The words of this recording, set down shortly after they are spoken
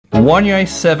One UI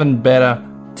 7 Beta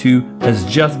 2 has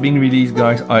just been released,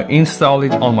 guys. I installed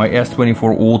it on my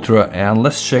S24 Ultra, and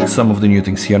let's check some of the new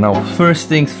things here. Now, first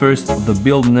things first, the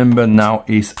build number now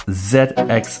is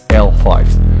ZXL5.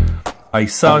 I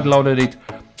downloaded it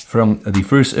from the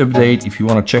first update. If you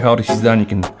want to check how this is done, you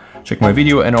can check my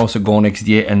video and also go on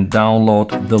XDA and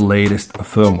download the latest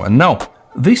firmware. Now,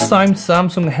 this time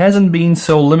Samsung hasn't been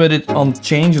so limited on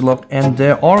changelog, and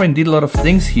there are indeed a lot of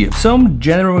things here. Some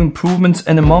general improvements,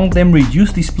 and among them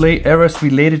reduced display errors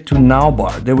related to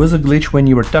navbar. There was a glitch when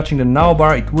you were touching the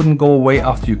navbar, it wouldn't go away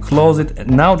after you close it.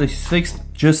 And now this is fixed.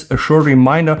 Just a short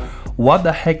reminder, what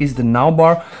the heck is the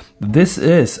navbar? This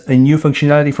is a new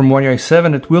functionality from One UI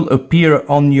 7 that will appear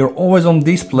on your always on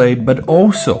display, but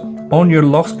also on your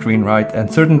lock screen, right?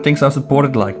 And certain things are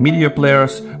supported like media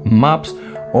players, maps,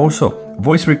 also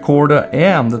voice recorder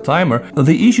and the timer.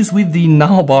 The issues with the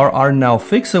navbar are now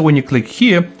fixed, so when you click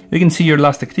here, you can see your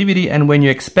last activity, and when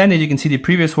you expand it, you can see the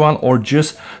previous one, or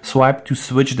just swipe to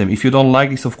switch them. If you don't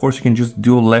like this, of course, you can just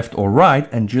do left or right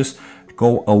and just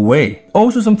go away.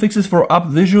 Also some fixes for app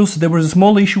visuals. There was a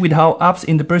small issue with how apps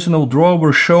in the personal drawer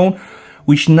were shown,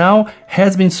 which now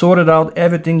has been sorted out.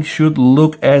 Everything should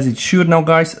look as it should. Now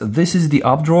guys, this is the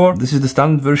app drawer. This is the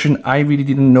standard version. I really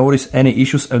didn't notice any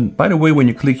issues. And by the way, when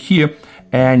you click here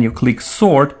and you click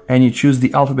sort and you choose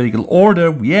the alphabetical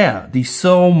order, yeah, the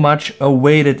so much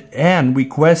awaited and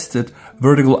requested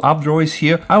vertical app drawer is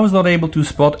here. I was not able to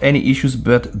spot any issues,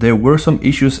 but there were some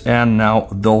issues, and now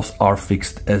those are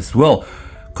fixed as well.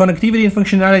 Connectivity and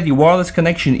functionality, wireless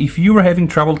connection. If you were having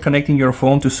trouble connecting your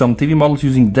phone to some TV models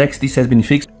using DeX, this has been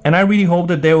fixed. And I really hope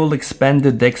that they will expand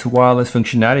the DeX wireless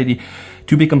functionality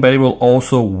to be compatible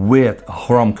also with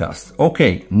Chromecast.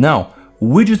 Okay, now,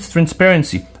 widgets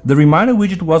transparency. The reminder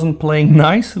widget wasn't playing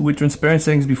nice with transparent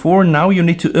settings before. Now you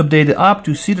need to update the app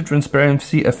to see the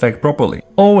transparency effect properly.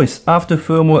 Always after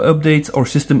firmware updates or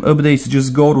system updates,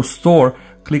 just go to store,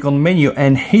 click on menu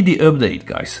and hit the update,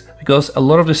 guys, because a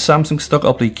lot of the Samsung stock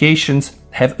applications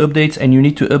have updates and you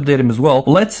need to update them as well.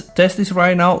 Let's test this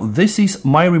right now. This is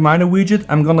my reminder widget.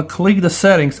 I'm gonna click the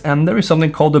settings and there is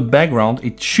something called the background.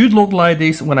 It should look like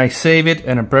this when I save it,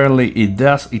 and apparently it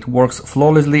does. It works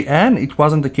flawlessly, and it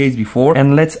wasn't the case before.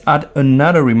 And let's add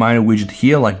another reminder widget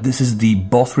here, like this is the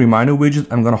boss reminder widget.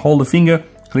 I'm gonna hold the finger,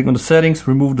 click on the settings,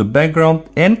 remove the background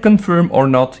and confirm or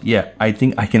not. Yeah, I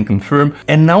think I can confirm.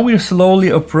 And now we're slowly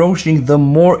approaching the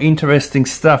more interesting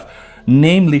stuff,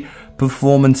 namely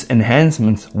performance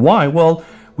enhancements. Why? Well,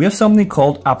 we have something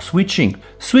called app switching.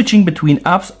 Switching between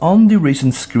apps on the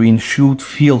recent screen should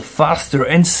feel faster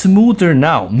and smoother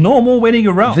now. No more waiting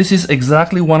around. This is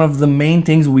exactly one of the main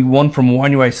things we want from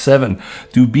One UI 7,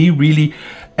 to be really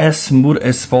as smooth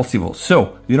as possible.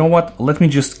 So, you know what? Let me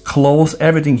just close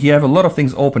everything here. I have a lot of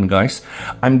things open, guys.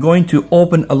 I'm going to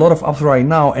open a lot of apps right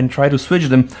now and try to switch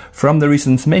them from the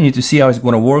recent menu to see how it's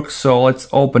going to work. So let's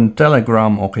open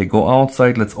Telegram. Okay, go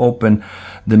outside. Let's open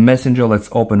the Messenger. Let's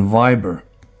open Viber,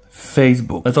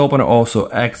 Facebook. Let's open also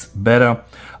X Beta.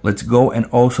 Let's go and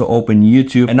also open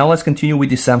YouTube. And now let's continue with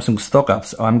the Samsung stock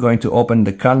apps. I'm going to open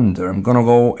the calendar. I'm going to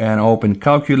go and open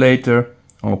calculator,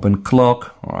 open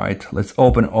clock. All right, let's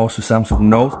open also Samsung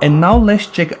Notes. And now let's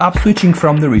check app switching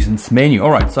from the recent menu.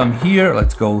 All right, so I'm here.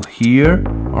 Let's go here.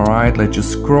 All right, let's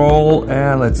just scroll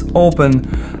and let's open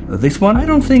this one. I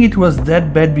don't think it was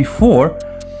that bad before.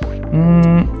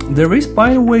 There is,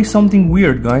 by the way, something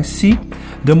weird, guys. See,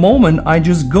 the moment I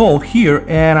just go here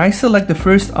and I select the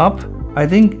first app, I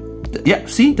think, yeah,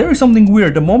 see, there is something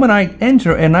weird. The moment I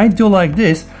enter and I do like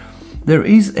this, there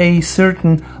is a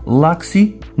certain lag,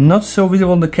 not so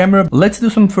visible on the camera. Let's do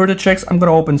some further checks. I'm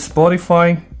gonna open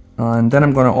Spotify and then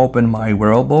I'm gonna open my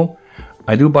wearable.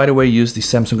 I do, by the way, use the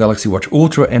Samsung Galaxy Watch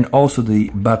Ultra and also the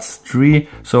Buds 3.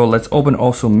 So let's open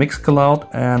also Mixcloud,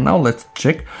 and now let's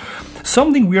check.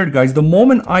 Something weird, guys. The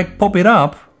moment I pop it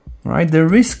up, right,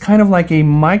 there is kind of like a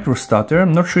micro stutter.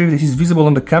 I'm not sure if this is visible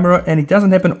on the camera, and it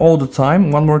doesn't happen all the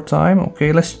time. One more time.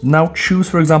 Okay, let's now choose,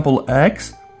 for example,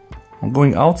 X. I'm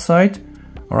going outside.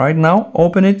 All right, now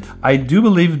open it. I do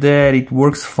believe that it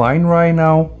works fine right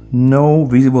now. No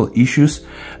visible issues.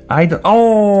 I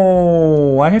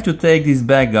have to take this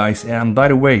back, guys. And by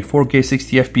the way, 4K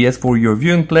 60 FPS for your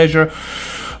viewing pleasure.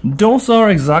 Those are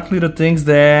exactly the things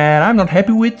that I'm not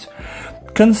happy with.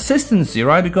 Consistency,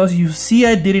 right? Because you see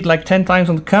I did it like 10 times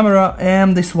on the camera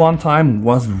and this one time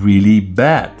was really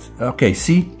bad. Okay,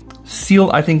 see?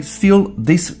 I think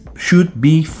this should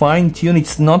be fine-tuned.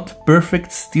 It's not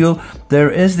perfect still.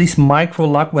 There is this micro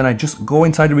lag when I just go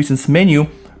inside the recent menu,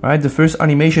 right? The first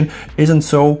animation isn't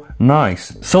so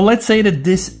nice. So let's say that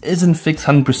this isn't fixed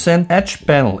 100%. Edge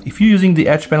panel. If you're using the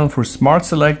edge panel for Smart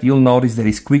Select, you'll notice that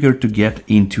it's quicker to get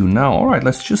into now. All right,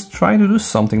 let's just try to do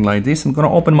something like this. I'm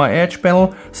gonna open my edge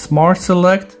panel, Smart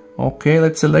Select. Okay,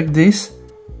 let's select this.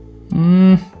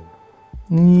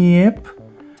 Yep.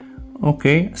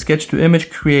 Okay, sketch to image,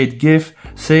 create GIF,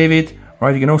 save it.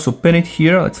 Right, you can also pin it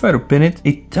here. Let's try to pin it.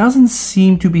 It doesn't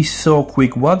seem to be so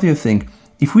quick. What do you think?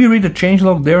 If we read the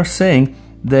changelog, they're saying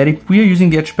that if we are using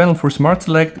the edge panel for Smart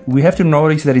Select, we have to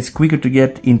notice that it's quicker to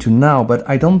get into now, but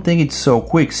I don't think it's so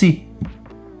quick. See?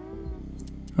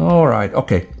 All right,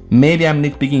 okay. Maybe I'm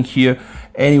nitpicking here.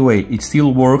 Anyway, it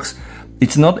still works.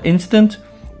 It's not instant,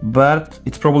 but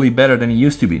it's probably better than it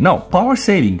used to be. Now, power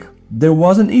saving. There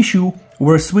was an issue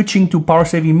where switching to power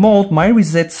saving mode might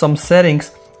reset some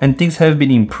settings and things have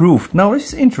been improved. Now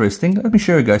this is interesting. Let me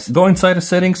show you guys. Go inside the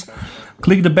settings,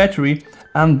 click the battery,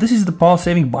 and this is the power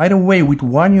saving. By the way, with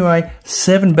One UI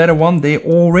 7 Beta 1, they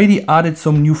already added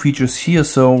some new features here.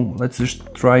 So let's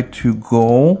just try to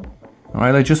go. All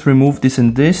right, I just remove this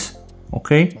and this.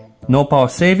 Okay, no power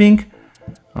saving.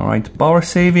 All right, power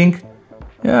saving.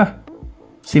 Yeah,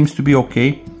 seems to be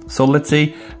okay. So let's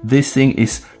say this thing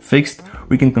is fixed.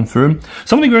 We can confirm.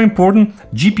 Something very important,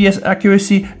 GPS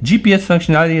accuracy. GPS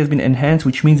functionality has been enhanced,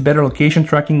 which means better location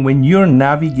tracking when you're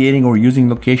navigating or using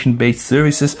location-based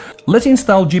services. Let's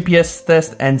install GPS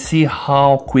test and see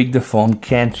how quick the phone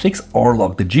can fix or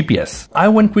log the GPS. I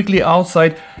went quickly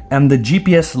outside and the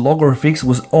GPS log or fix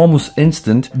was almost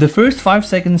instant. The first 5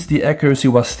 seconds the accuracy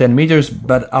was 10 meters,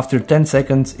 but after 10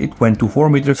 seconds it went to 4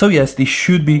 meters. So yes, this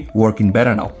should be working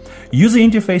better now. User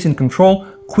interface and control.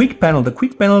 Quick panel, the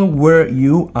quick panel where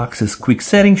you access quick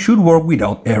settings should work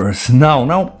without errors.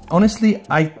 Now, honestly,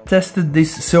 I tested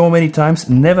this so many times,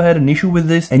 never had an issue with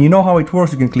this. And you know how it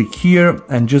works. You can click here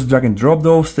and just drag and drop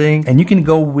those things. And you can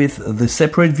go with the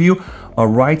separate view. A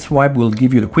right swipe will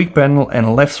give you the quick panel and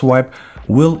a left swipe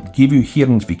will give you here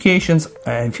notifications.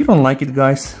 And if you don't like it,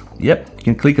 guys, yep, you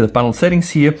can click the panel settings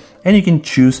here and you can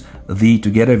choose the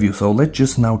together view. So let's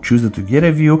just now choose the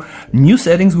together view. New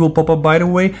settings will pop up, by the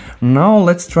way. Now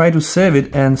let's try to save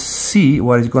it and see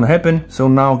what is going to happen. So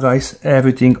now, guys,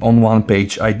 everything on one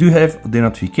page. I do have the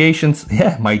notifications.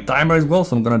 Yeah, my timer as well,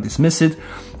 so I'm going to dismiss it.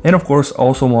 And of course,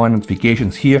 also my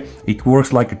notifications here. It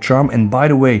works like a charm. And by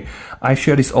the way, I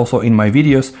share this also in my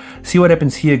videos. See what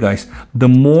happens here, guys. The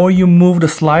more you move the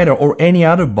slider or any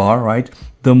other bar, right,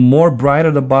 the more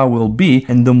brighter the bar will be.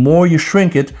 And the more you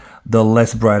shrink it, the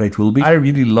less bright it will be. I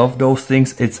really love those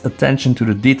things. It's attention to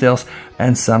the details,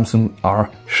 and Samsung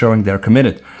are showing they're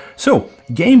committed. So,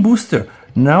 Game Booster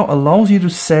now allows you to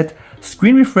set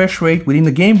screen refresh rate within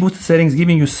the Game Booster settings,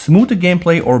 giving you smoother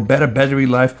gameplay or better battery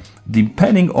life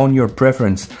depending on your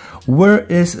preference. Where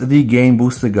is the Game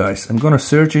Booster, guys? I'm gonna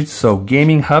search it. So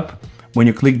Gaming Hub. When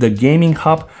you click the Gaming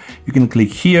Hub, you can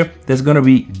click here. There's gonna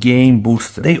be Game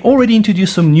Booster. They already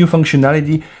introduced some new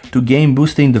functionality to Game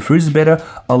Booster in the first beta,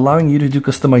 allowing you to do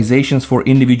customizations for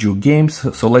individual games.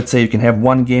 So let's say you can have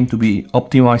one game to be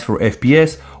optimized for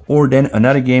FPS, or then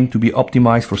another game to be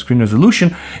optimized for screen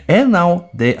resolution. And now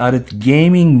they added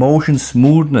gaming motion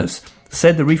smoothness.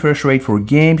 Set the refresh rate for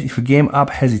games. If a game app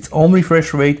has its own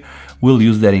refresh rate, we'll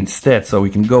use that instead. So we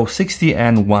can go 60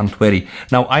 and 120.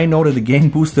 Now I know that the Game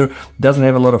Booster doesn't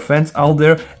have a lot of fans out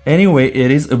there. Anyway,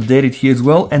 it is updated here as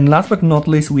well. And last but not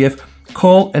least, we have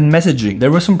call and messaging.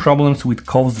 There were some problems with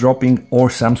calls dropping or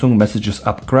Samsung Messages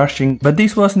app crashing, but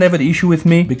this was never the issue with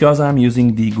me because I'm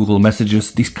using the Google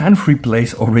Messages. This kind of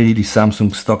replaces already the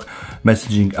Samsung stock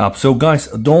messaging app. So guys,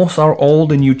 those are all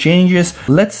the new changes.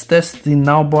 Let's test the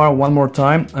now bar one more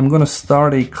time. I'm gonna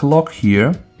start a clock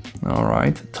here. All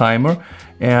right, timer.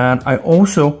 And I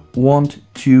also want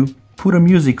to put a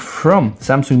music from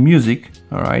Samsung Music.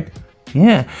 All right.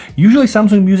 Yeah, usually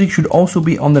Samsung Music should also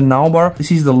be on the now bar.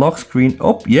 This is the lock screen.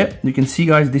 Oh, yeah, you can see,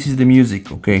 guys, this is the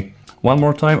music. Okay, one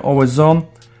more time, always on.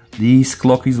 This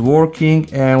clock is working.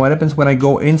 And what happens when I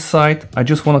go inside? I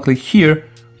just want to click here.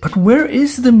 But where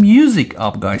is the music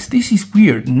app, guys? This is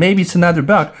weird. Maybe it's another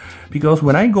bug, because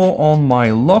when I go on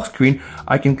my lock screen,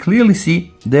 I can clearly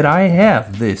see that I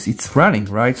have this. It's running,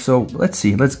 right? So let's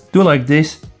see. Let's do like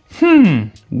this.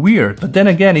 Weird. But then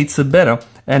again, it's a beta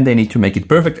and they need to make it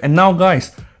perfect. And now,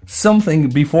 guys, something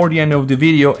before the end of the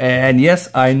video. And yes,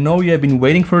 I know you have been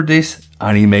waiting for this,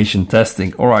 animation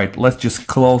testing. All right, let's just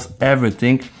close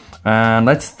everything and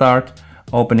let's start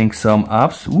opening some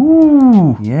apps.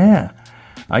 Ooh, yeah.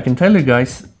 I can tell you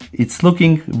guys, it's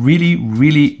looking really,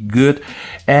 really good.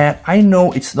 And I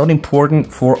know it's not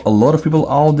important for a lot of people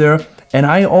out there. And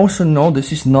I also know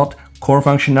this is not core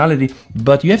functionality,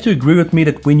 but you have to agree with me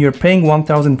that when you're paying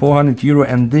 1,400 euro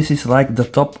and this is like the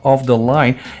top of the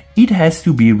line, it has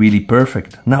to be really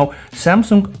perfect. Now,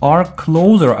 Samsung are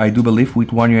closer, I do believe,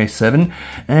 with One UI 7.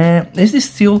 Is this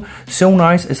still so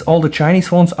nice as all the Chinese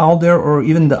phones out there, or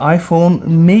even the iPhone?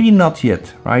 Maybe not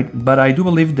yet, right? But I do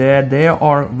believe that they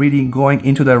are really going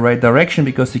into the right direction,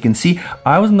 because you can see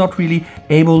I was not really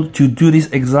able to do this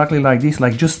exactly like this,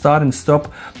 like just start and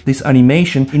stop this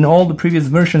animation in all the previous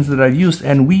versions that I've used,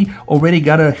 and we already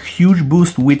got a huge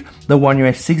boost with the One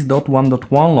UI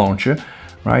 6.1.1 launcher.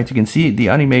 Right, you can see the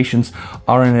animations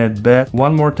aren't that bad.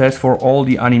 One more test for all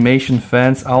the animation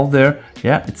fans out there.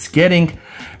 Yeah, it's getting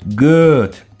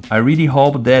good. I really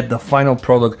hope that the final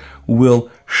product will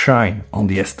shine on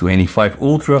the S25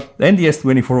 Ultra and the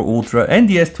S24 Ultra and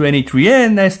the S23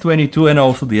 and S22 and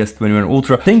also the S21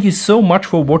 Ultra. Thank you so much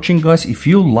for watching, guys. If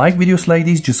you like videos like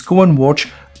this, just go and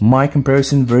watch my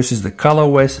comparison versus the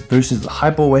ColorOS versus the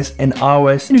HyperOS and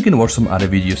iOS, and you can watch some other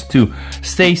videos too.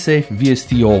 Stay safe,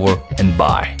 VST over, and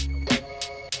bye.